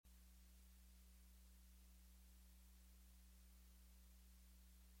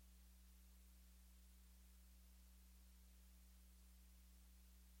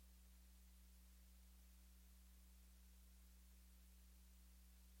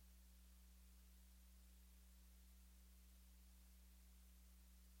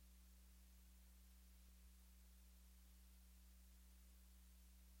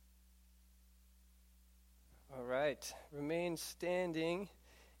All right, remain standing,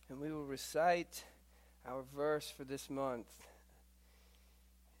 and we will recite our verse for this month.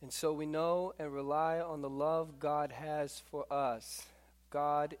 And so we know and rely on the love God has for us.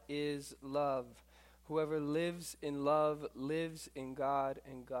 God is love. Whoever lives in love lives in God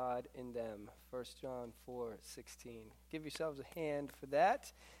and God in them. 1 John 4:16. Give yourselves a hand for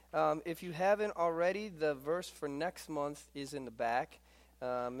that. If you haven't already, the verse for next month is in the back.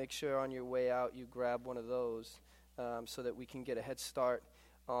 Make sure on your way out you grab one of those so that we can get a head start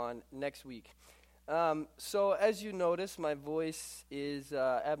on next week. So as you notice, my voice is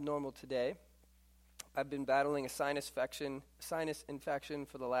abnormal today. I've been battling a sinus infection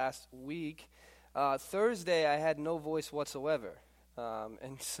for the last week. Thursday, I had no voice whatsoever.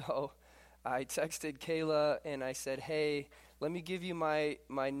 And so I texted Kayla and I said, hey, let me give you my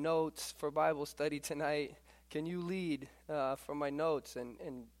notes for Bible study tonight. Can you lead from my notes?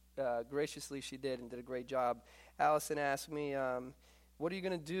 And graciously she did and did a great job. Allison asked me, what are you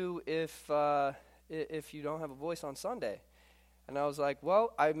going to do if you don't have a voice on Sunday? And I was like,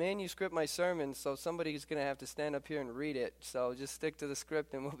 well, I manuscript my sermon, so somebody's going to have to stand up here and read it. So just stick to the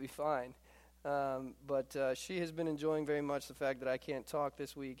script and we'll be fine. But she has been enjoying very much the fact that I can't talk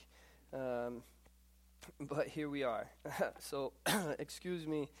this week. But here we are. So excuse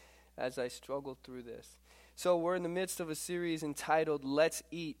me as I struggle through this. So we're in the midst of a series entitled Let's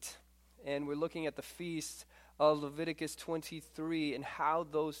Eat. And we're looking at the feast of Leviticus 23 and how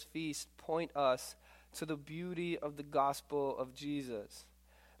those feasts point us to the beauty of the gospel of Jesus.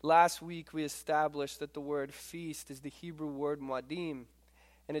 Last week we established that the word feast is the Hebrew word moedim,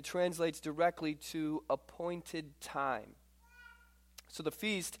 and it translates directly to appointed time. So the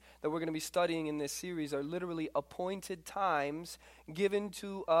feast that we're going to be studying in this series are literally appointed times given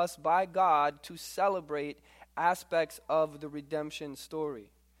to us by God to celebrate aspects of the redemption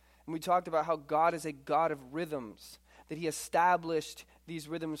story. And we talked about how God is a God of rhythms, that he established these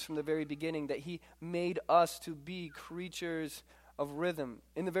rhythms from the very beginning, that he made us to be creatures of rhythm.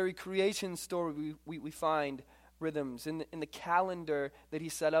 In the very creation story, we find rhythms. In the calendar that he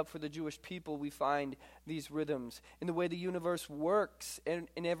set up for the Jewish people, we find these rhythms. In the way the universe works, and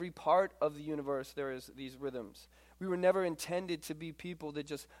in every part of the universe, there is these rhythms. We were never intended to be people that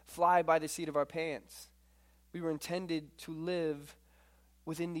just fly by the seat of our pants. We were intended to live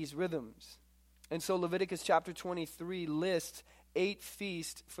within these rhythms. And so Leviticus chapter 23 lists 8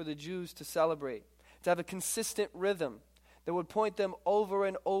 feasts for the Jews to celebrate, to have a consistent rhythm that would point them over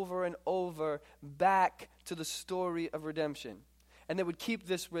and over and over back to the story of redemption. And they would keep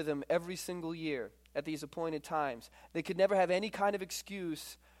this rhythm every single year at these appointed times. They could never have any kind of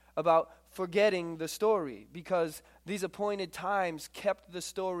excuse about forgetting the story, because these appointed times kept the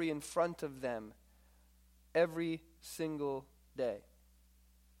story in front of them every single day.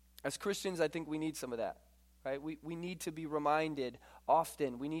 As Christians, I think we need some of that, right? We need to be reminded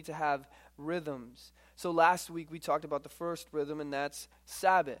often. We need to have rhythms. So last week we talked about the first rhythm, and that's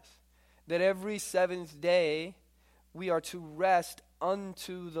Sabbath. That every seventh day we are to rest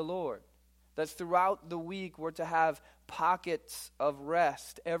unto the Lord. That throughout the week we're to have pockets of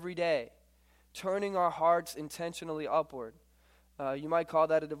rest every day, turning our hearts intentionally upward. You might call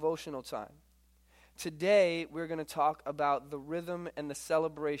that a devotional time. Today, we're going to talk about the rhythm and the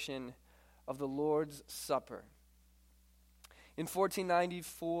celebration of the Lord's Supper. In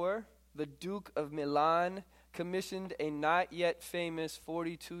 1494, the Duke of Milan commissioned a not yet famous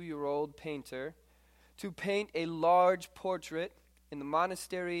 42-year-old painter to paint a large portrait in the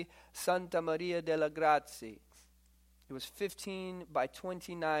monastery Santa Maria delle Grazie. It was 15 by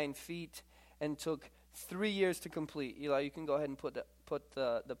 29 feet and took 3 years to complete. Eli, you can go ahead and put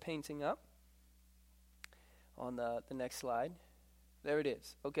the painting up on the next slide. There it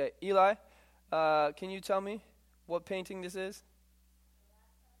is. Okay, Eli, can you tell me what painting this is?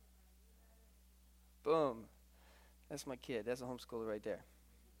 Boom. That's my kid. That's a homeschooler right there.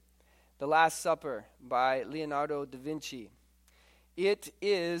 The Last Supper by Leonardo da Vinci. It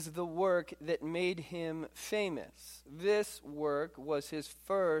is the work that made him famous. This work was his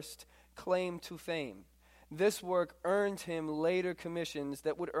first claim to fame. This work earned him later commissions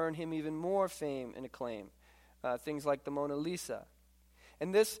that would earn him even more fame and acclaim. Things like the Mona Lisa.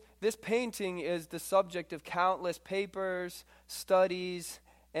 And this painting is the subject of countless papers, studies,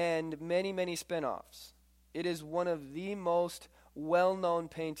 and many, many spin-offs. It is one of the most well-known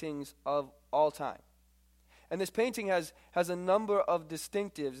paintings of all time. And this painting has a number of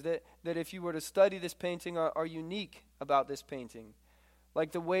distinctives that if you were to study this painting are unique about this painting.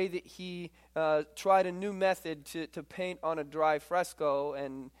 Like the way that he tried a new method to paint on a dry fresco,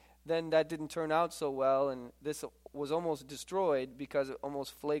 and then that didn't turn out so well, and this was almost destroyed because it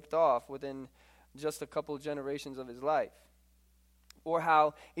almost flaked off within just a couple generations of his life. Or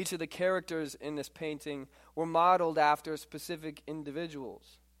how each of the characters in this painting were modeled after specific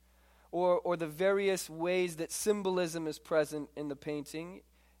individuals. Or the various ways that symbolism is present in the painting,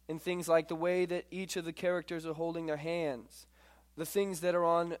 in things like the way that each of the characters are holding their hands, the things that are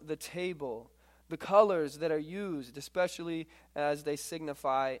on the table, the colors that are used, especially as they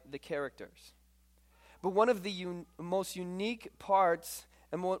signify the characters. But one of the most unique parts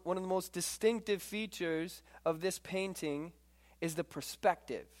and one of the most distinctive features of this painting is the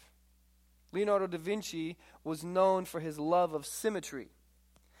perspective. Leonardo da Vinci was known for his love of symmetry.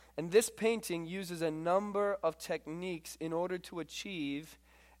 And this painting uses a number of techniques in order to achieve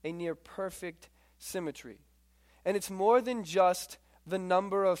a near perfect symmetry. And it's more than just the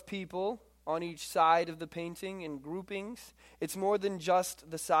number of people on each side of the painting in groupings. It's more than just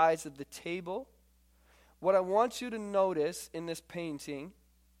the size of the table. What I want you to notice in this painting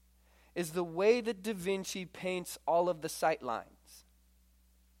is the way that Da Vinci paints all of the sight lines.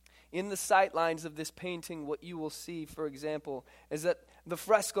 In the sight lines of this painting, what you will see, for example, is that the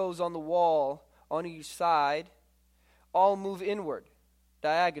frescoes on the wall on each side all move inward,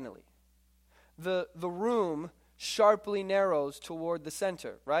 diagonally. The room sharply narrows toward the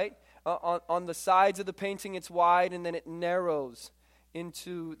center, right? On the sides of the painting, it's wide, and then it narrows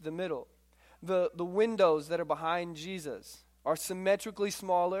into the middle. The windows that are behind Jesus are symmetrically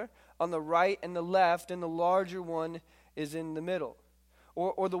smaller on the right and the left, and the larger one is in the middle.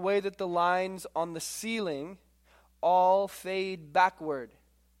 Or the way that the lines on the ceiling all fade backward.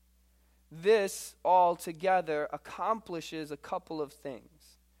 This all together accomplishes a couple of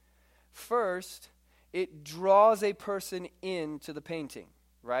things. First, it draws a person into the painting,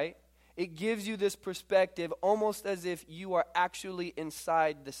 right? It gives you this perspective almost as if you are actually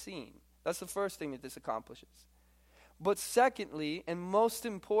inside the scene. That's the first thing that this accomplishes. But secondly, and most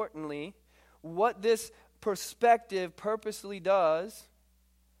importantly, what this perspective purposely does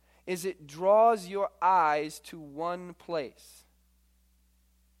is it draws your eyes to one place.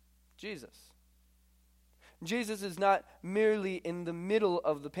 Jesus. Jesus is not merely in the middle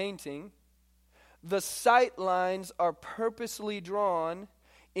of the painting. The sight lines are purposely drawn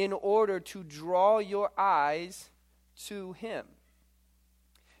in order to draw your eyes to him.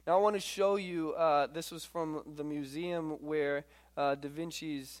 Now I want to show you, this was from the museum where Da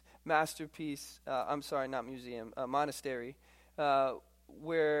Vinci's masterpiece, monastery,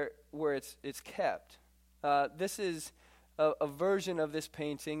 where it's kept. This is a version of this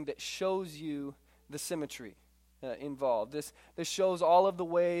painting that shows you the symmetry involved. This shows all of the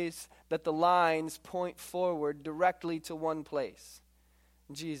ways that the lines point forward directly to one place,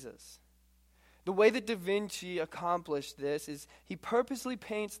 Jesus. The way that Da Vinci accomplished this is he purposely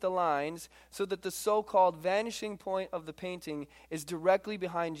paints the lines so that the so-called vanishing point of the painting is directly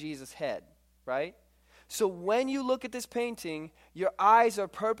behind Jesus' head, right? So when you look at this painting, your eyes are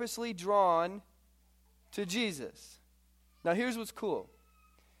purposely drawn to Jesus. Now here's what's cool.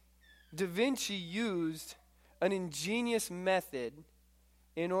 Da Vinci used an ingenious method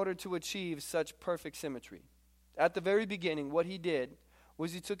in order to achieve such perfect symmetry. At the very beginning, what he did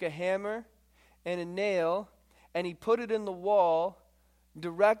was he took a hammer and a nail and he put it in the wall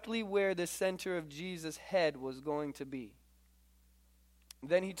directly where the center of Jesus' head was going to be.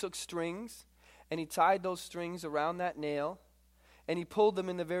 Then he took strings and he tied those strings around that nail, and he pulled them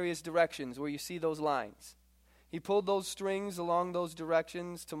in the various directions where you see those lines. He pulled those strings along those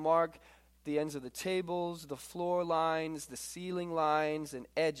directions to mark the ends of the tables, the floor lines, the ceiling lines, and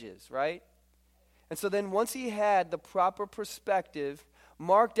edges, right? And so then once he had the proper perspective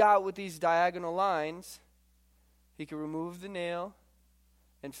marked out with these diagonal lines, he could remove the nail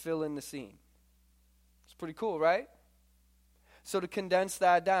and fill in the seam. It's pretty cool, right? So to condense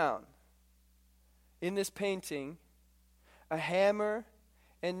that down, in this painting, a hammer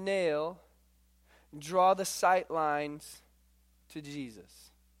and nail draw the sight lines to Jesus.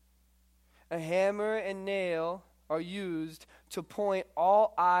 A hammer and nail are used to point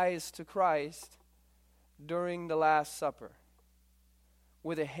all eyes to Christ during the Last Supper.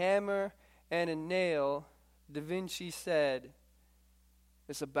 With a hammer and a nail, Da Vinci said,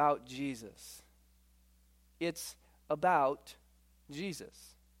 it's about Jesus. It's about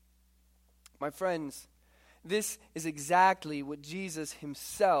Jesus. My friends, this is exactly what Jesus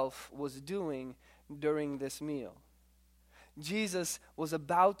himself was doing during this meal. Jesus was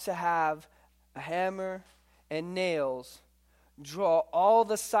about to have a hammer and nails draw all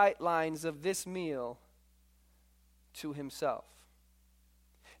the sight lines of this meal to himself.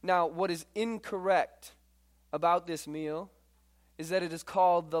 Now, what is incorrect about this meal is that it is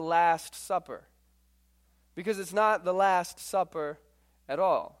called the Last Supper, because it's not the Last Supper at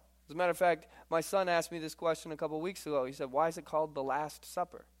all. As a matter of fact, my son asked me this question a couple weeks ago. He said, why is it called the Last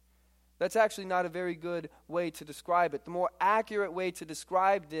Supper? That's actually not a very good way to describe it. The more accurate way to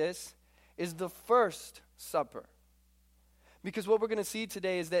describe this is the First Supper. Because what we're going to see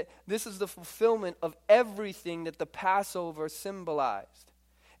today is that this is the fulfillment of everything that the Passover symbolized.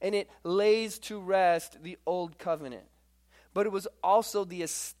 And it lays to rest the old covenant. But it was also the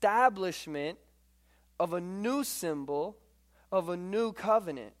establishment of a new symbol, of a new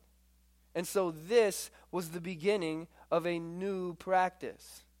covenant. And so this was the beginning of a new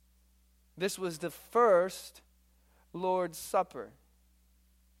practice. This was the first Lord's Supper.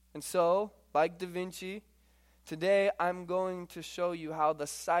 And so, like Da Vinci, today I'm going to show you how the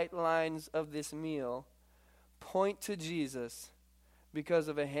sight lines of this meal point to Jesus because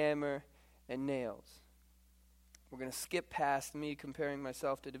of a hammer and nails. We're going to skip past me comparing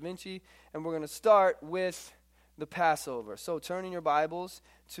myself to Da Vinci, and we're going to start with the Passover. So turn in your Bibles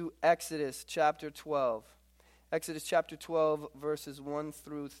to Exodus chapter 12. Exodus chapter 12, verses 1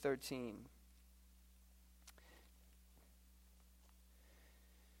 through 13.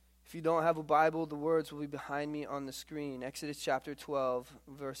 If you don't have a Bible, the words will be behind me on the screen. Exodus chapter 12,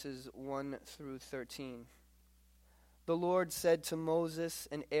 verses 1 through 13. The Lord said to Moses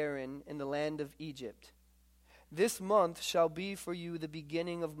and Aaron in the land of Egypt, "This month shall be for you the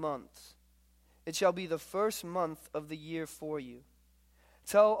beginning of months. It shall be the first month of the year for you.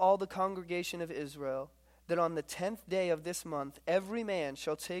 Tell all the congregation of Israel that on the 10th day of this month every man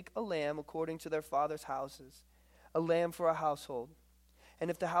shall take a lamb according to their father's houses, a lamb for a household.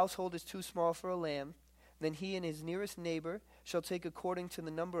 And if the household is too small for a lamb, then he and his nearest neighbor shall take according to the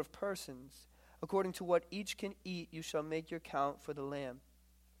number of persons. According to what each can eat, you shall make your count for the lamb.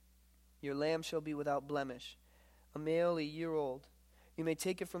 Your lamb shall be without blemish, a male a year old. You may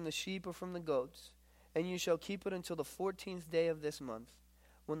take it from the sheep or from the goats, and you shall keep it until the 14th day of this month,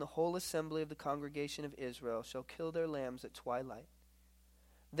 when the whole assembly of the congregation of Israel shall kill their lambs at twilight.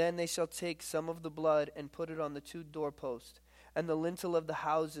 Then they shall take some of the blood and put it on the 2 doorposts and the lintel of the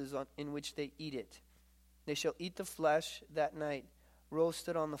houses in which they eat it. They shall eat the flesh that night,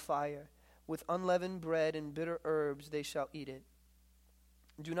 roasted on the fire. With unleavened bread and bitter herbs they shall eat it.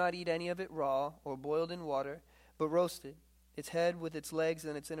 Do not eat any of it raw or boiled in water, but roasted, its head with its legs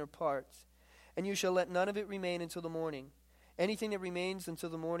and its inner parts. And you shall let none of it remain until the morning. Anything that remains until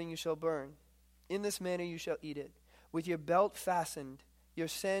the morning you shall burn. In this manner you shall eat it, with your belt fastened, your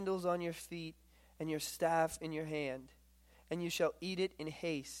sandals on your feet, and your staff in your hand. And you shall eat it in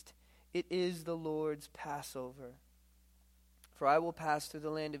haste. It is the Lord's Passover. For I will pass through the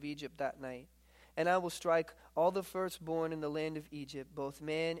land of Egypt that night, and I will strike all the firstborn in the land of Egypt, both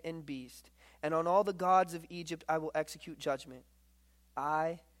man and beast. And on all the gods of Egypt I will execute judgment.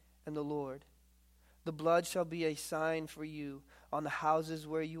 I am the Lord. The blood shall be a sign for you on the houses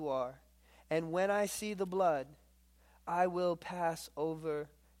where you are. And when I see the blood, I will pass over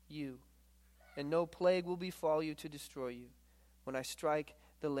you. And no plague will befall you to destroy you when I strike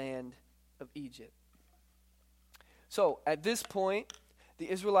the land of Egypt." So, at this point, the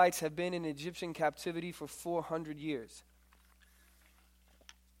Israelites have been in Egyptian captivity for 400 years.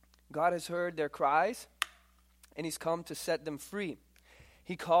 God has heard their cries, and he's come to set them free.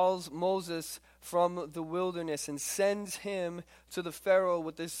 He calls Moses from the wilderness and sends him to the Pharaoh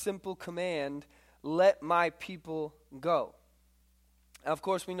with this simple command, "Let my people go." Now, of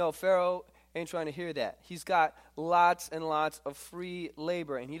course, we know Pharaoh ain't trying to hear that. He's got lots and lots of free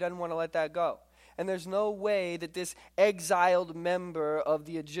labor, and he doesn't want to let that go. And there's no way that this exiled member of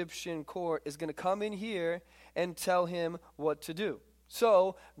the Egyptian court is going to come in here and tell him what to do.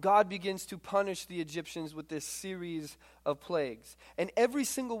 So God begins to punish the Egyptians with this series of plagues. And every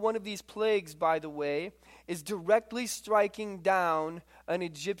single one of these plagues, by the way, is directly striking down an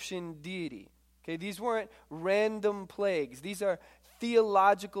Egyptian deity. Okay, these weren't random plagues. These are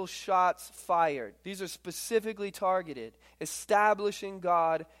theological shots fired. These are specifically targeted, establishing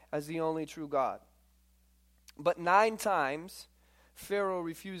God as the only true God. But 9 times, Pharaoh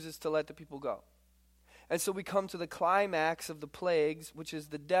refuses to let the people go. And so we come to the climax of the plagues, which is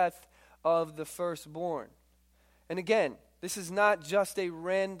the death of the firstborn. And again, this is not just a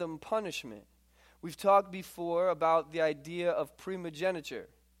random punishment. We've talked before about the idea of primogeniture,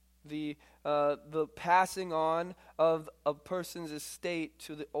 the passing on of a person's estate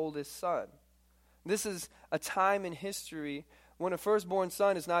to the oldest son. This is a time in history when a firstborn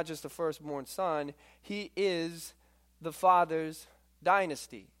son is not just a firstborn son, he is the father's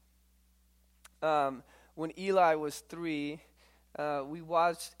dynasty. When Eli was 3, we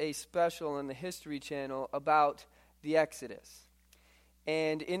watched a special on the History Channel about the Exodus.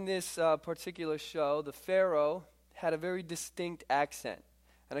 And in this particular show, the Pharaoh had a very distinct accent.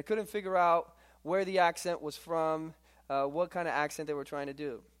 And I couldn't figure out where the accent was from, what kind of accent they were trying to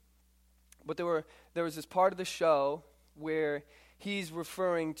do. But there was this part of the show where he's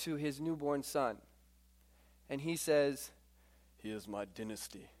referring to his newborn son. And he says, "Here's my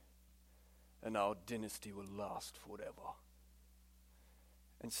dynasty, and our dynasty will last forever."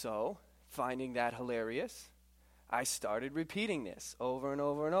 And so, finding that hilarious, I started repeating this over and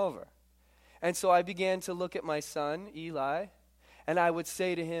over and over. And so I began to look at my son, Eli, and I would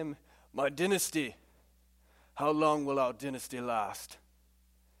say to him, "My dynasty, how long will our dynasty last?"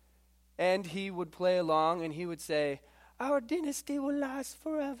 And he would play along and he would say, "Our dynasty will last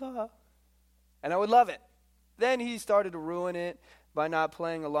forever." And I would love it. Then he started to ruin it by not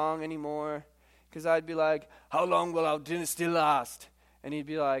playing along anymore, because I'd be like, "How long will our dynasty last?" And he'd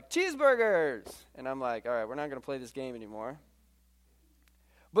be like, "Cheeseburgers." And I'm like, "All right, we're not going to play this game anymore."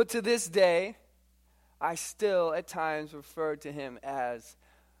 But to this day, I still at times refer to him as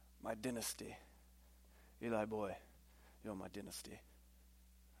my dynasty. "Eli boy, you're my dynasty."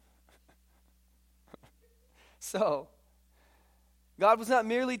 So, God was not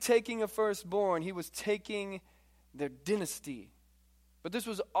merely taking a firstborn, he was taking their dynasty. But this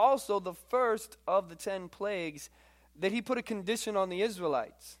was also the first of the 10 plagues that he put a condition on the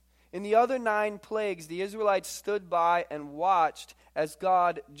Israelites. In the other 9 plagues, the Israelites stood by and watched as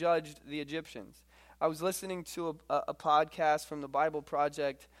God judged the Egyptians. I was listening to a podcast from the Bible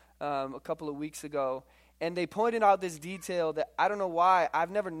Project a couple of weeks ago, and they pointed out this detail that I don't know why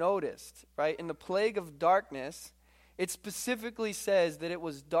I've never noticed, right? In the plague of darkness, it specifically says that it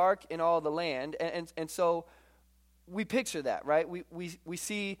was dark in all the land, and so we picture that, right? We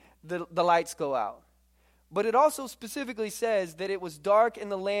see the lights go out. But it also specifically says that it was dark in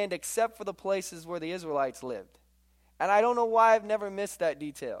the land except for the places where the Israelites lived. And I don't know why I've never missed that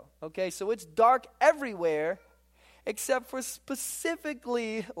detail, okay? So it's dark everywhere except for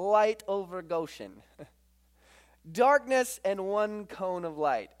specifically light over Goshen. Darkness and one cone of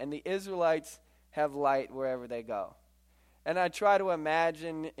light. And the Israelites have light wherever they go. And I try to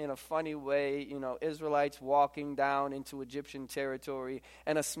imagine in a funny way, Israelites walking down into Egyptian territory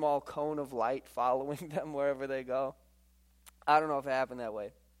and a small cone of light following them wherever they go. I don't know if it happened that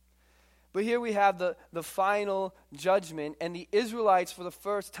way. But here we have the final judgment, and the Israelites for the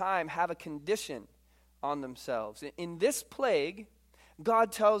first time have a condition on themselves. In this plague,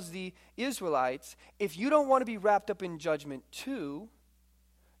 God tells the Israelites, if you don't want to be wrapped up in judgment too,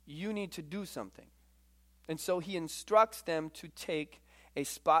 you need to do something. And so he instructs them to take a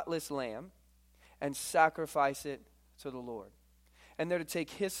spotless lamb and sacrifice it to the Lord. And they're to take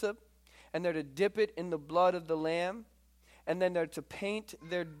hyssop, and they're to dip it in the blood of the lamb, and then they're to paint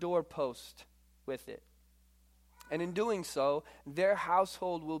their doorpost with it. And in doing so, their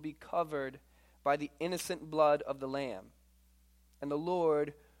household will be covered by the innocent blood of the lamb. And the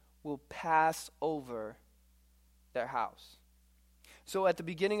Lord will pass over their house. So at the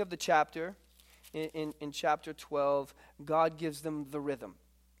beginning of the chapter, in chapter 12, God gives them the rhythm,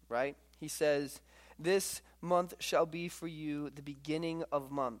 right? He says, "This month shall be for you the beginning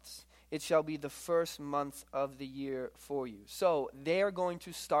of months. It shall be the first month of the year for you." So they are going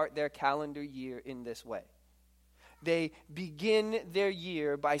to start their calendar year in this way. They begin their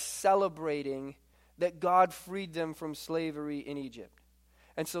year by celebrating that God freed them from slavery in Egypt.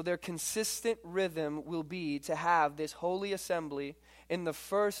 And so their consistent rhythm will be to have this holy assembly in the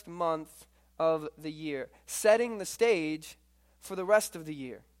first month of the year, setting the stage for the rest of the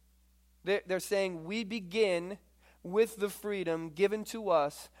year. They're saying we begin with the freedom given to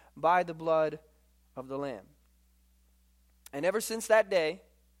us by the blood of the Lamb. And ever since that day,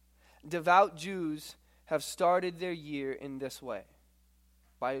 devout Jews have started their year in this way,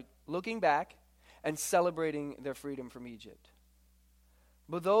 by looking back and celebrating their freedom from Egypt.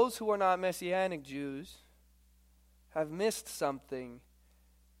 But those who are not Messianic Jews have missed something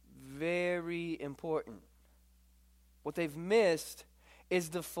very important. What they've missed is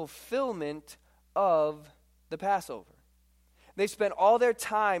the fulfillment of the Passover. They spent all their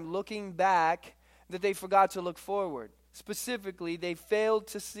time looking back that they forgot to look forward. Specifically, they failed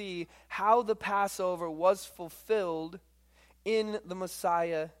to see how the Passover was fulfilled in the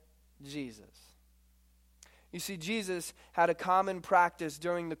Messiah, Jesus. You see, Jesus had a common practice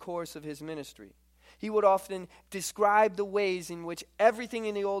during the course of his ministry. He would often describe the ways in which everything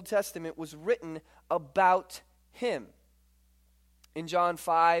in the Old Testament was written about him. In John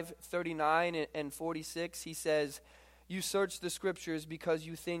 5:39 and 46, he says, "You search the scriptures because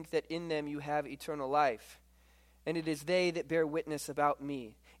you think that in them you have eternal life. And it is they that bear witness about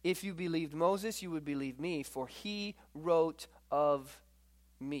me. If you believed Moses, you would believe me, for he wrote of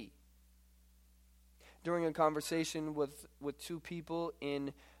me." during a conversation with two people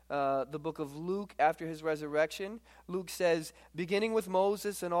in the book of Luke after his resurrection. Luke says, beginning with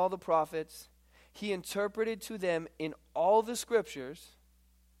Moses and all the prophets, he interpreted to them in all the scriptures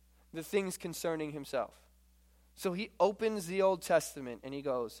the things concerning himself. So he opens the Old Testament and he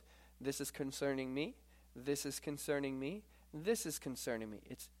goes, this is concerning me, this is concerning me, this is concerning me.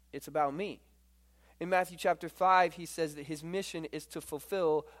 It's about me. In Matthew chapter 5, he says that his mission is to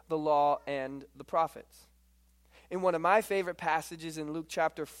fulfill the law and the prophets. In one of my favorite passages in Luke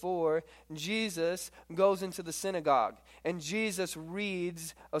chapter 4, Jesus goes into the synagogue and Jesus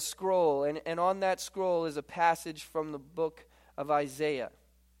reads a scroll. And on that scroll is a passage from the book of Isaiah.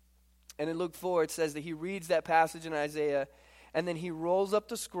 And in Luke 4, it says that he reads that passage in Isaiah and then he rolls up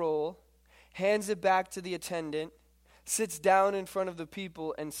the scroll, hands it back to the attendant, sits down in front of the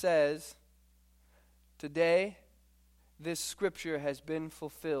people and says, today, this scripture has been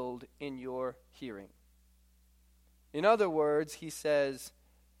fulfilled in your hearing. In other words, he says,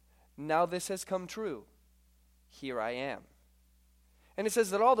 now this has come true. Here I am. And it says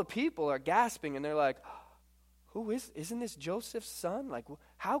that all the people are gasping and they're like, isn't this Joseph's son? Like,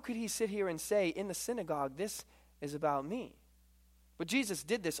 how could he sit here and say in the synagogue, this is about me? But Jesus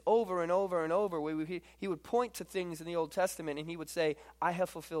did this over and over and over. He would point to things in the Old Testament and he would say, I have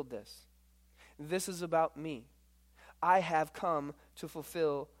fulfilled this. This is about me. I have come to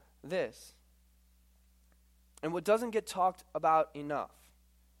fulfill this. And what doesn't get talked about enough,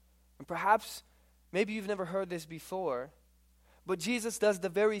 and perhaps maybe you've never heard this before, but Jesus does the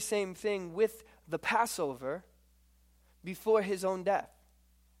very same thing with the Passover before his own death.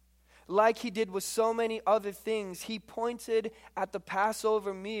 Like he did with so many other things, he pointed at the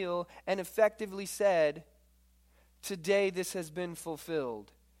Passover meal and effectively said, today this has been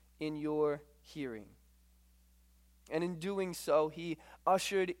fulfilled in your hearing. And in doing so, he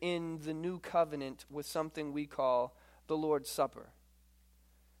ushered in the new covenant with something we call the Lord's Supper.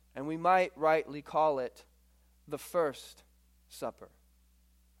 And we might rightly call it the first supper.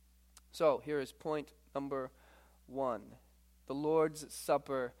 So here is point number 1. The Lord's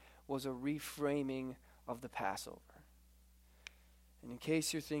Supper was a reframing of the Passover. And in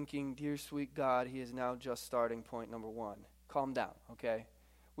case you're thinking, dear sweet God, he is now just starting point number 1. Calm down, okay?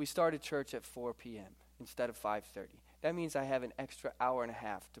 We started church at 4 p.m. instead of 5:30. That means I have an extra hour and a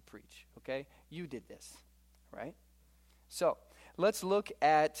half to preach, okay? You did this, right? So let's look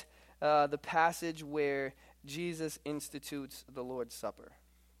at the passage where Jesus institutes the Lord's Supper.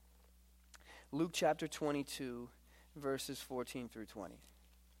 Luke chapter 22, verses 14 through 20.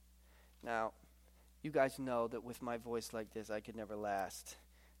 Now, you guys know that with my voice like this, I could never last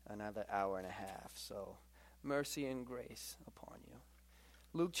another hour and a half. So mercy and grace upon you.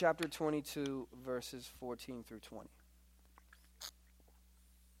 Luke chapter 22, verses 14 through 20. It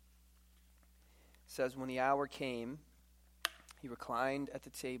says, when the hour came, he reclined at the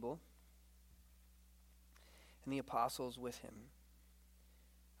table, and the apostles with him.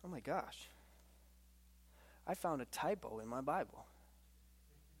 Oh my gosh. I found a typo in my Bible.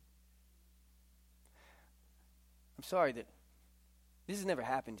 I'm sorry that this has never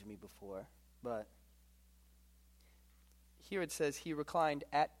happened to me before, but here it says he reclined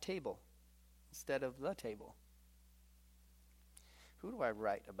at table instead of the table. Who do I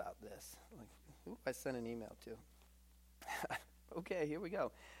write about this? Who do I send an email to? Okay, here we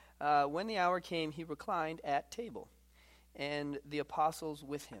go. When the hour came, he reclined at table, and the apostles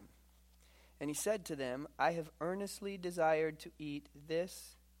with him. And he said to them, I have earnestly desired to eat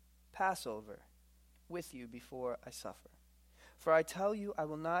this Passover with you before I suffer. For I tell you, I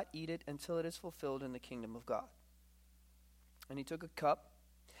will not eat it until it is fulfilled in the kingdom of God. And he took a cup,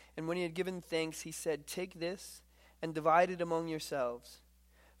 and when he had given thanks, he said, take this and divide it among yourselves.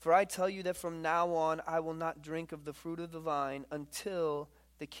 For I tell you that from now on I will not drink of the fruit of the vine until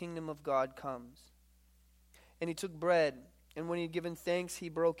the kingdom of God comes. And he took bread, and when he had given thanks, he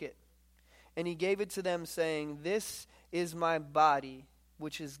broke it. And he gave it to them, saying, this is my body,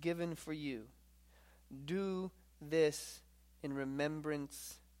 which is given for you. Do this in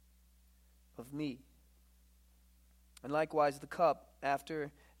remembrance of me. And likewise the cup,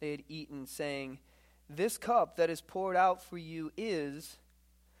 after they had eaten, saying, this cup that is poured out for you is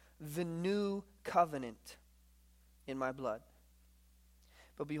the new covenant in my blood.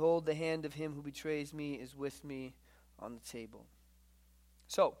 But behold, the hand of him who betrays me is with me on the table.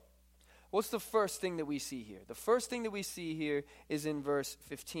 So, what's the first thing that we see here? The first thing that we see here is in verse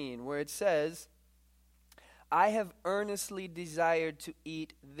 15, where it says, I have earnestly desired to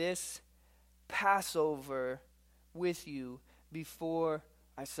eat this Passover with you before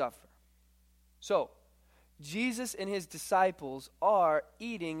I suffer. So, Jesus and his disciples are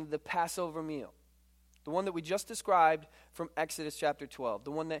eating the Passover meal. The one that we just described from Exodus chapter 12.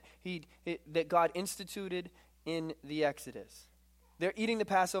 The one that God instituted in the Exodus. They're eating the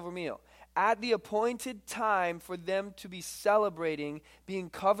Passover meal. At the appointed time for them to be celebrating being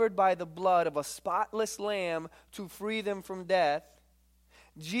covered by the blood of a spotless lamb to free them from death,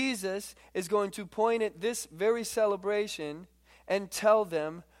 Jesus is going to point at this very celebration and tell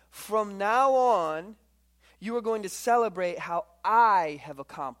them, from now on, you are going to celebrate how I have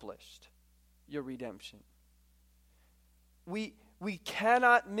accomplished your redemption. We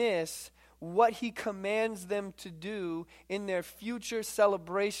cannot miss what he commands them to do in their future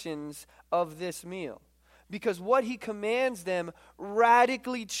celebrations of this meal. Because what he commands them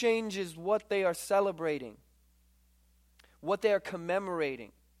radically changes what they are celebrating, what they are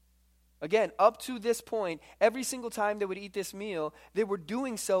commemorating. Again, up to this point, every single time they would eat this meal, they were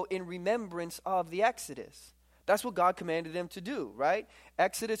doing so in remembrance of the Exodus. That's what God commanded them to do, right?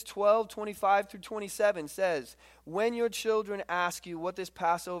 Exodus 12:25-27 says, when your children ask you what this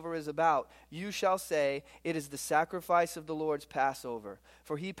Passover is about, you shall say, it is the sacrifice of the Lord's Passover.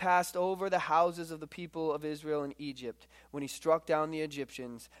 For he passed over the houses of the people of Israel in Egypt when he struck down the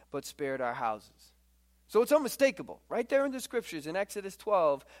Egyptians, but spared our houses. So it's unmistakable. Right there in the scriptures in Exodus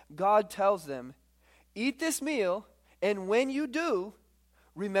 12, God tells them, eat this meal, and when you do,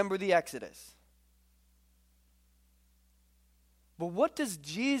 remember the Exodus. But what does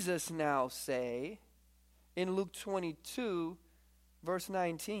Jesus now say in Luke 22, verse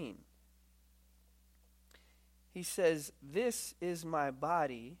 19? He says, this is my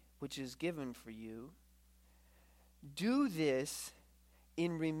body, which is given for you. Do this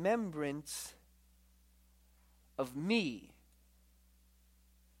in remembrance of me.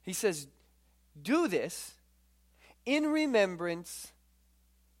 He says, do this in remembrance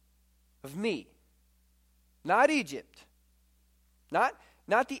of me. Not Egypt.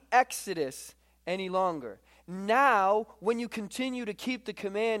 Not the Exodus any longer. Now, when you continue to keep the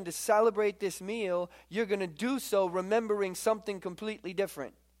command to celebrate this meal, you're going to do so remembering something completely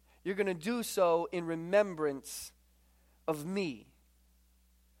different. You're going to do so in remembrance of me.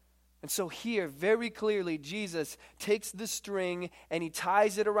 And so here, very clearly, Jesus takes the string and he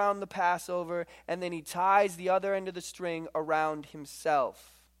ties it around the Passover, and then he ties the other end of the string around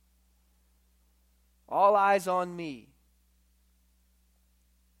himself. All eyes on me.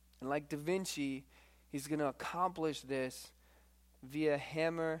 And like Da Vinci, he's going to accomplish this via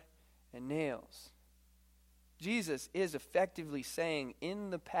hammer and nails. Jesus is effectively saying,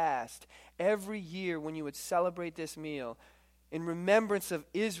 in the past, every year when you would celebrate this meal, in remembrance of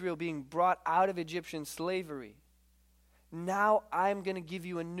Israel being brought out of Egyptian slavery, now I'm going to give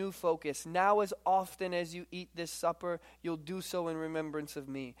you a new focus. Now as often as you eat this supper, you'll do so in remembrance of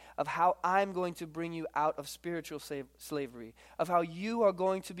me, of how I'm going to bring you out of spiritual slavery, of how you are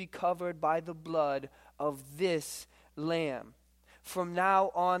going to be covered by the blood of this lamb. From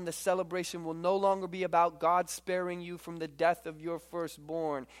now on, the celebration will no longer be about God sparing you from the death of your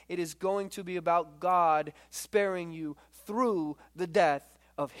firstborn. It is going to be about God sparing you through the death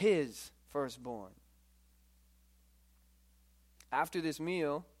of his firstborn. After this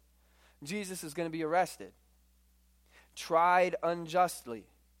meal, Jesus is going to be arrested, tried unjustly,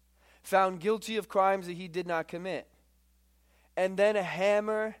 found guilty of crimes that he did not commit. And then a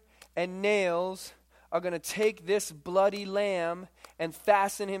hammer and nails are going to take this bloody lamb and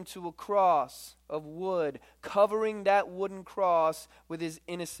fasten him to a cross of wood, covering that wooden cross with his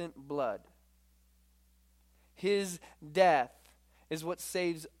innocent blood. His death is what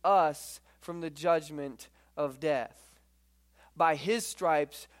saves us from the judgment of death. By his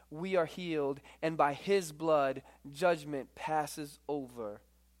stripes we are healed, and by his blood judgment passes over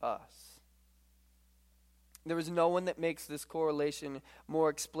us. There is no one that makes this correlation more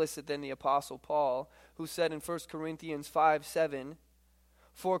explicit than the Apostle Paul, who said in 1 Corinthians 5:7,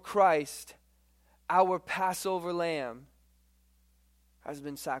 for Christ, our Passover lamb, has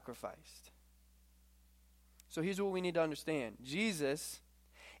been sacrificed. So here's what we need to understand. Jesus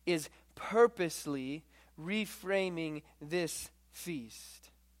is purposely reframing this feast.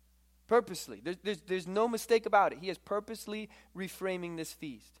 Purposely. There's no mistake about it. He is purposely reframing this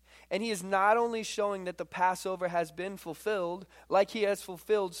feast. And he is not only showing that the Passover has been fulfilled, like he has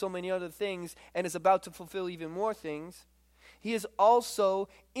fulfilled so many other things and is about to fulfill even more things, he is also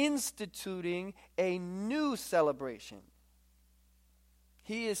instituting a new celebration.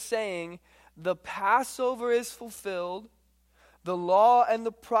 He is saying the Passover is fulfilled, the law and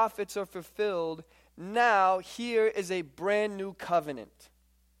the prophets are fulfilled. Now, here is a brand new covenant.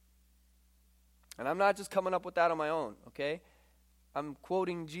 And I'm not just coming up with that on my own, okay? I'm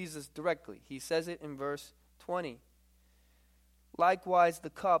quoting Jesus directly. He says it in verse 20. Likewise, the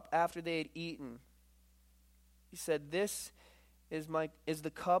cup after they had eaten He said, "This is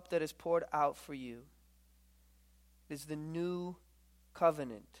the cup that is poured out for you. It is the new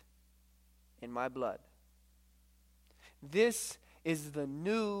covenant in my blood." This is the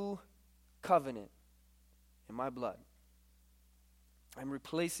new covenant in my blood. I'm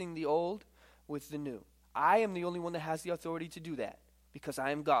replacing the old with the new. I am the only one that has the authority to do that because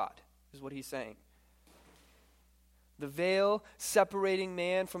I am God, is what he's saying. The veil separating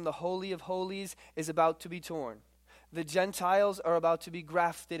man from the Holy of Holies is about to be torn. The Gentiles are about to be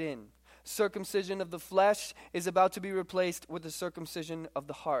grafted in. Circumcision of the flesh is about to be replaced with the circumcision of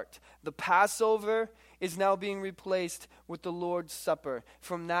the heart. The Passover is now being replaced with the Lord's Supper.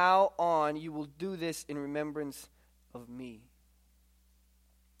 From now on, you will do this in remembrance of me.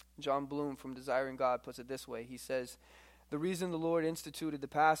 John Bloom from Desiring God puts it this way. He says, "The reason the Lord instituted the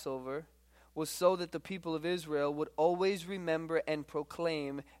Passover was so that the people of Israel would always remember and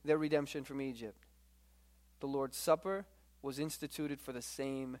proclaim their redemption from Egypt. The Lord's Supper was instituted for the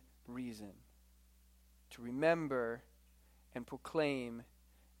same reason, to remember and proclaim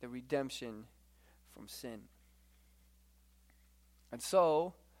the redemption from sin." And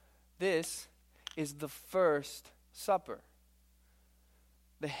so, this is the first supper.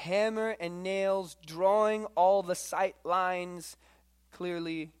 The hammer and nails drawing all the sight lines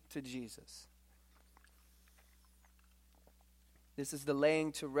clearly to Jesus. This is the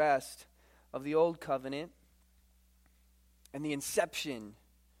laying to rest of the old covenant and the inception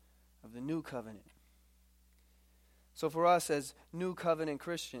of the new covenant. So for us as new covenant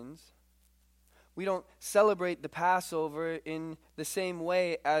Christians, we don't celebrate the Passover in the same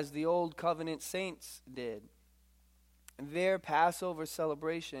way as the old covenant saints did. Their Passover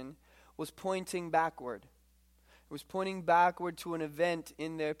celebration was pointing backward. It was pointing backward to an event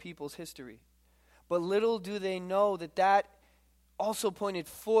in their people's history. But little do they know that also pointed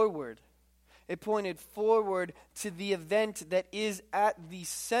forward. It pointed forward to the event that is at the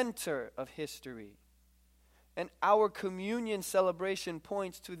center of history. And our communion celebration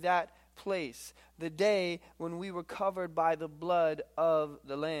points to that place, the day when we were covered by the blood of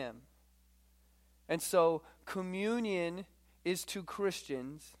the Lamb. And so communion is to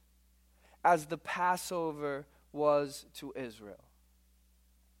Christians as the Passover was to Israel.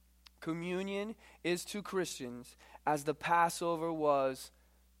 Communion is to Christians as the Passover was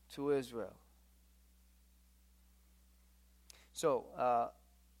to Israel. So, I'll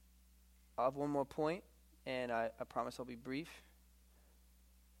have one more point, and I promise I'll be brief.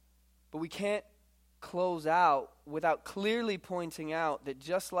 But we can't close out without clearly pointing out that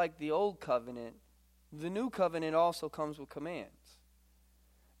just like the old covenant, the new covenant also comes with commands.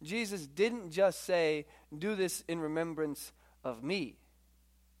 Jesus didn't just say, "Do this in remembrance of me."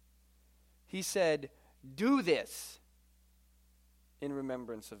 He said, "Do this in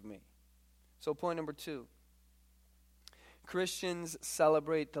remembrance of me." So point number 2. Christians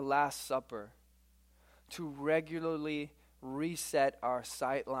celebrate the Last Supper to regularly reset our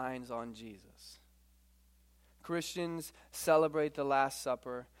sight lines on Jesus. Christians celebrate the Last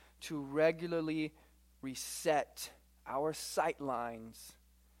Supper to regularly reset our sight lines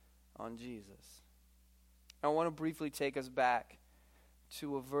on Jesus. I want to briefly take us back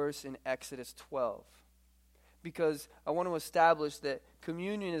to a verse in Exodus 12, because I want to establish that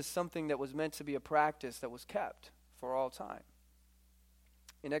communion is something that was meant to be a practice that was kept for all time.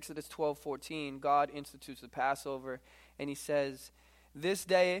 In Exodus 12:14, God institutes the Passover, and he says, "This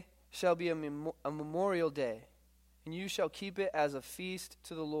day shall be a memorial day, and you shall keep it as a feast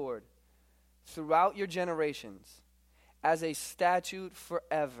to the Lord throughout your generations, as a statute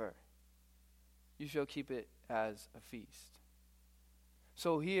forever. You shall keep it as a feast."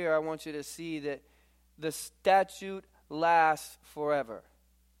 So here I want you to see that the statute lasts forever.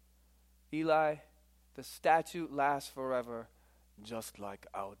 Eli, the statute lasts forever, just like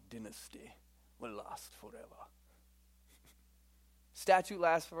our dynasty will last forever. Statute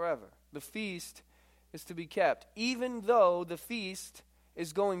lasts forever. The feast is to be kept, even though the feast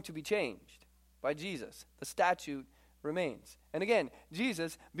is going to be changed by Jesus. The statute remains. And again,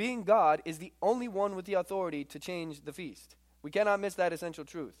 Jesus, being God, is the only one with the authority to change the feast. We cannot miss that essential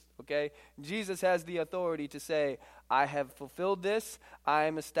truth, okay? Jesus has the authority to say, "I have fulfilled this, I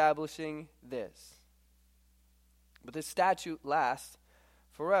am establishing this." But this statute lasts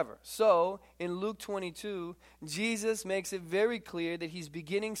forever. So, in Luke 22, Jesus makes it very clear that he's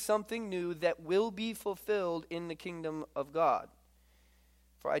beginning something new that will be fulfilled in the kingdom of God.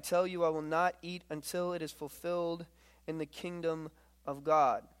 "For I tell you, I will not eat until it is fulfilled in the kingdom of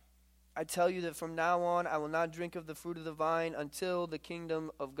God. I tell you that from now on, I will not drink of the fruit of the vine until the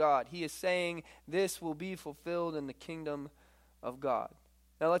kingdom of God." He is saying this will be fulfilled in the kingdom of God.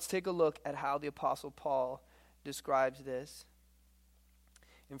 Now let's take a look at how the Apostle Paul describes this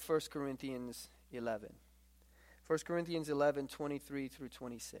in 1 Corinthians 11. 1 Corinthians 11, 23 through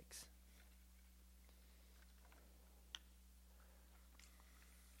 26.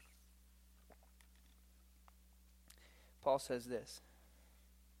 Paul says this: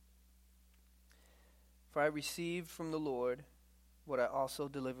 "For I received from the Lord what I also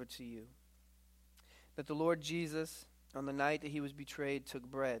delivered to you, that the Lord Jesus, on the night that he was betrayed, took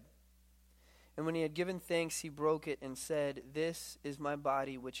bread. And when he had given thanks, he broke it and said, 'This is my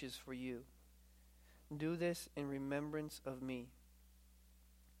body, which is for you. Do this in remembrance of me.'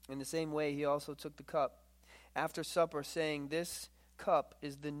 In the same way, he also took the cup after supper, saying, 'This cup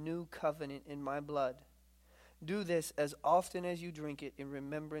is the new covenant in my blood. Do this as often as you drink it in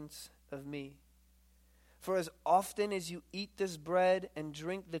remembrance of me. For as often as you eat this bread and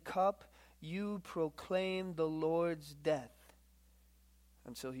drink the cup, you proclaim the Lord's death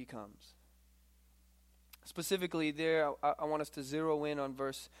until he comes.'" Specifically there, I want us to zero in on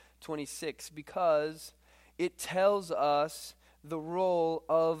verse 26 because it tells us the role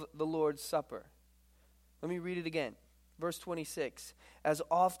of the Lord's Supper. Let me read it again. Verse 26, as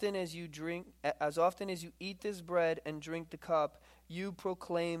often as you eat this bread and drink the cup, you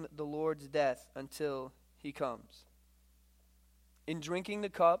proclaim the Lord's death until he comes. In drinking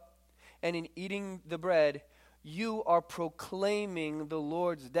the cup and in eating the bread, you are proclaiming the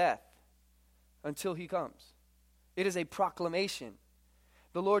Lord's death until he comes. It is a proclamation.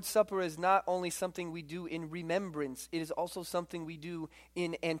 The Lord's Supper is not only something we do in remembrance, it is also something we do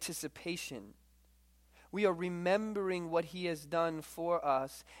in anticipation. We are remembering what he has done for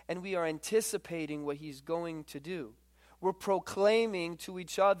us, and we are anticipating what he's going to do. We're proclaiming to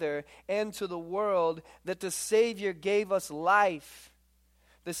each other and to the world that the Savior gave us life.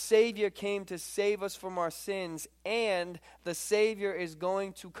 The Savior came to save us from our sins, and the Savior is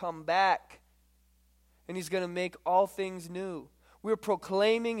going to come back, and he's going to make all things new. We're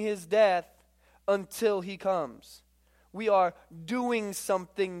proclaiming his death until he comes. We are doing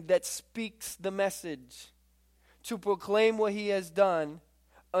something that speaks the message to proclaim what he has done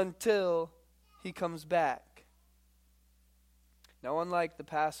until he comes back. Now, unlike the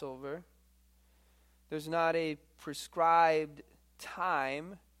Passover, there's not a prescribed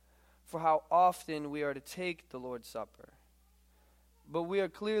time for how often we are to take the Lord's Supper. But we are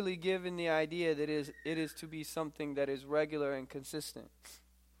clearly given the idea that it is to be something that is regular and consistent.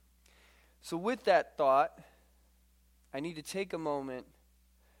 So with that thought, I need to take a moment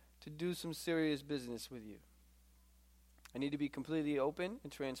to do some serious business with you. I need to be completely open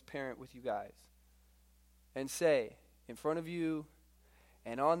and transparent with you guys and say, in front of you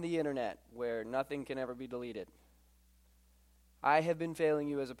and on the internet where nothing can ever be deleted, I have been failing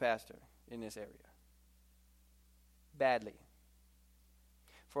you as a pastor in this area. Badly.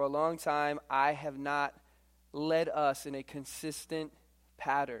 For a long time, I have not led us in a consistent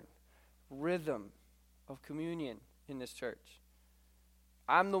pattern, rhythm of communion in this church.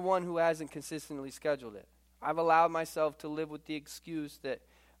 I'm the one who hasn't consistently scheduled it. I've allowed myself to live with the excuse that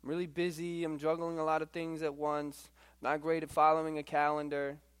I'm really busy, I'm juggling a lot of things at once, not great at following a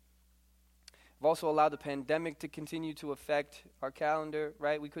calendar. I've also allowed the pandemic to continue to affect our calendar,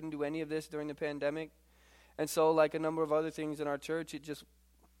 right? We couldn't do any of this during the pandemic. And so, like a number of other things in our church, it just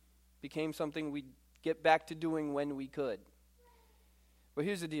became something we'd get back to doing when we could. But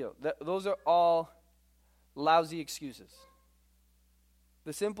here's the deal. Those are all lousy excuses.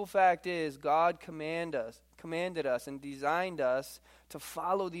 The simple fact is God commanded us and designed us to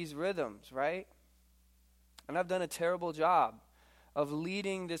follow these rhythms, right? And I've done a terrible job of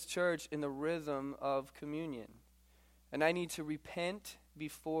leading this church in the rhythm of communion. And I need to repent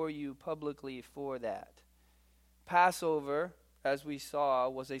before you publicly for that. Passover, as we saw,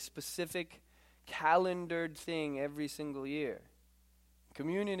 was a specific calendared thing every single year.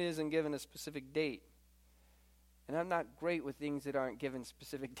 Communion isn't given a specific date. And I'm not great with things that aren't given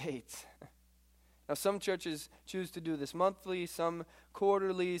specific dates. Now, some churches choose to do this monthly, some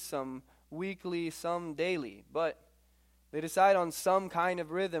quarterly, some weekly, some daily. But they decide on some kind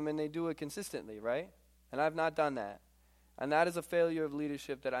of rhythm and they do it consistently, right? And I've not done that. And that is a failure of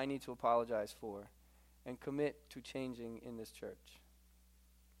leadership that I need to apologize for and commit to changing in this church.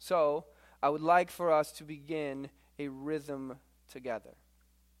 So, I would like for us to begin a rhythm together.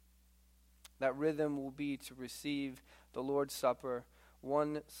 That rhythm will be to receive the Lord's Supper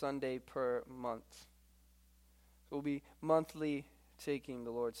one Sunday per month. We'll be monthly taking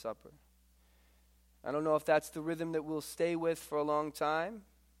the Lord's Supper. I don't know if that's the rhythm that we'll stay with for a long time,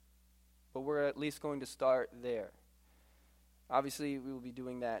 but we're at least going to start there. Obviously, we will be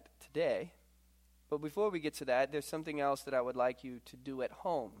doing that today. But before we get to that, there's something else that I would like you to do at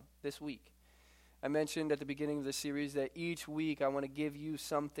home this week. I mentioned at the beginning of the series that each week I want to give you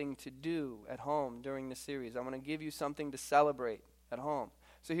something to do at home during the series. I want to give you something to celebrate at home.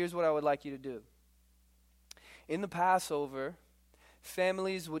 So here's what I would like you to do. In the Passover,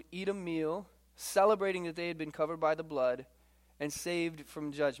 families would eat a meal celebrating that they had been covered by the blood and saved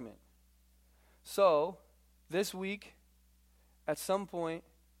from judgment. So, this week, at some point,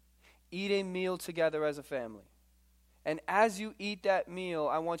 eat a meal together as a family. And as you eat that meal,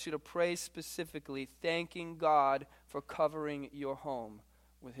 I want you to pray specifically, thanking God for covering your home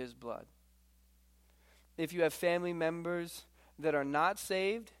with His blood. If you have family members that are not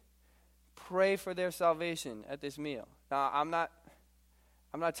saved, pray for their salvation at this meal. Now, I'm not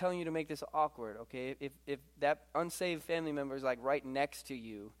telling you to make this awkward, okay? If that unsaved family member is like right next to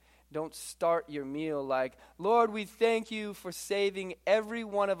you, don't start your meal like, Lord, we thank you for saving every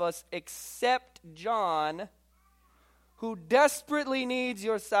one of us except John, who desperately needs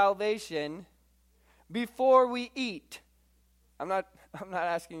your salvation, before we eat. I'm not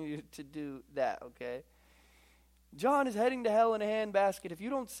asking you to do that, okay? John is heading to hell in a handbasket. If you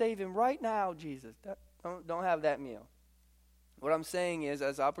don't save him right now, Jesus, don't have that meal. What I'm saying is,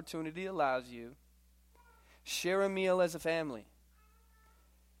 as opportunity allows you, share a meal as a family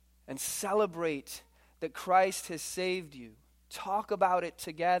and celebrate that Christ has saved you. Talk about it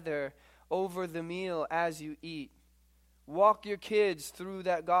together over the meal as you eat. Walk your kids through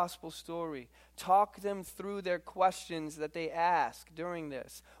that gospel story. Talk them through their questions that they ask during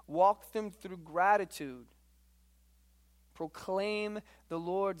this. Walk them through gratitude. Proclaim the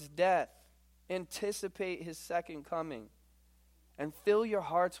Lord's death. Anticipate His second coming. And fill your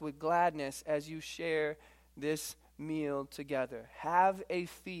hearts with gladness as you share this meal together. Have a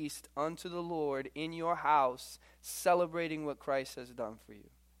feast unto the Lord in your house, celebrating what Christ has done for you.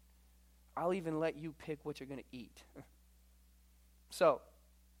 I'll even let you pick what you're going to eat. So,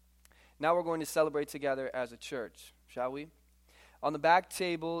 now we're going to celebrate together as a church, shall we? On the back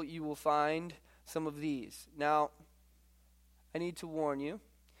table, you will find some of these. Now, I need to warn you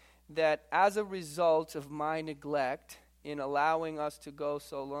that as a result of my neglect in allowing us to go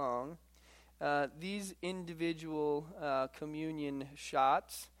so long, these individual communion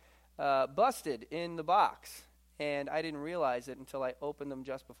shots busted in the box. And I didn't realize it until I opened them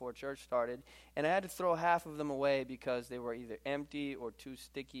just before church started. And I had to throw half of them away because they were either empty or too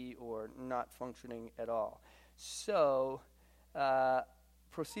sticky or not functioning at all. So,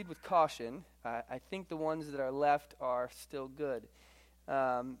 proceed with caution. I think the ones that are left are still good.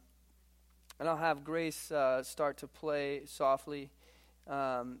 And I'll have Grace start to play softly.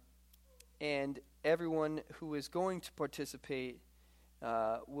 And everyone who is going to participate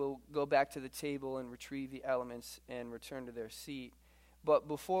will go back to the table and retrieve the elements and return to their seat. But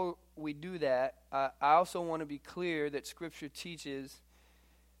before we do that, I also want to be clear that Scripture teaches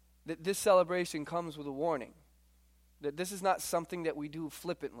that this celebration comes with a warning. That this is not something that we do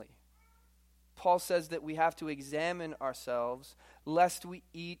flippantly. Paul says that we have to examine ourselves lest we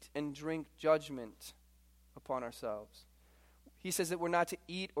eat and drink judgment upon ourselves. He says that we're not to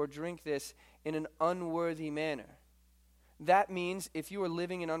eat or drink this in an unworthy manner. That means if you are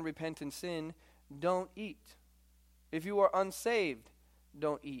living in unrepentant sin, don't eat. If you are unsaved,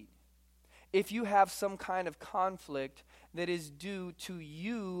 don't eat. If you have some kind of conflict that is due to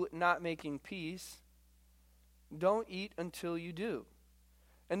you not making peace, don't eat until you do.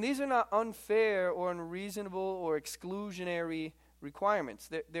 And these are not unfair or unreasonable or exclusionary requirements.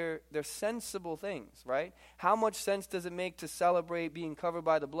 They're sensible things, right? How much sense does it make to celebrate being covered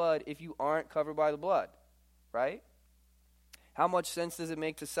by the blood if you aren't covered by the blood, right? How much sense does it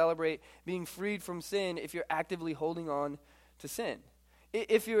make to celebrate being freed from sin if you're actively holding on to sin?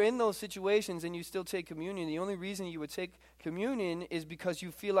 If you're in those situations and you still take communion, the only reason you would take communion is because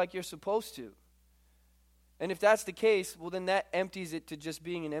you feel like you're supposed to. And if that's the case, well, then that empties it to just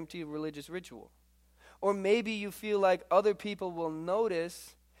being an empty religious ritual. Or maybe you feel like other people will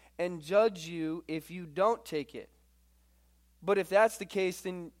notice and judge you if you don't take it. But if that's the case,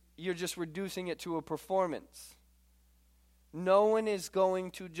 then you're just reducing it to a performance. No one is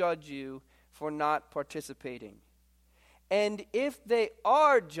going to judge you for not participating. And if they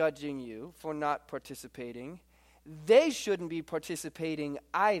are judging you for not participating, they shouldn't be participating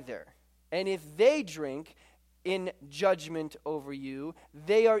either. And if they drink in judgment over you,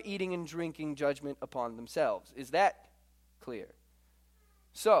 they are eating and drinking judgment upon themselves. Is that clear?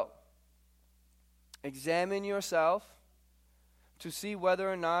 So, examine yourself to see whether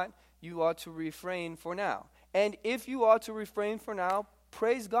or not you ought to refrain for now. And if you ought to refrain for now,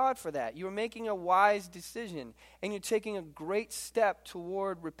 praise God for that. You're making a wise decision, and you're taking a great step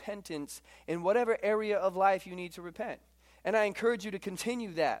toward repentance in whatever area of life you need to repent. And I encourage you to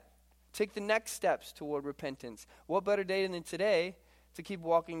continue that. take the next steps toward repentance. What better day than today to keep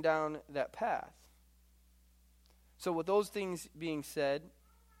walking down that path? So with those things being said,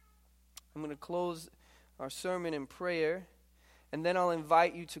 I'm going to close our sermon in prayer, and then I'll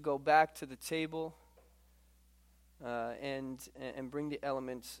invite you to go back to the table and bring the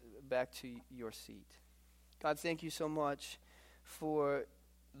elements back to your seat. God, thank you so much for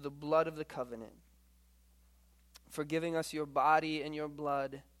the blood of the covenant, for giving us your body and your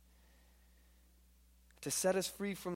blood to set us free from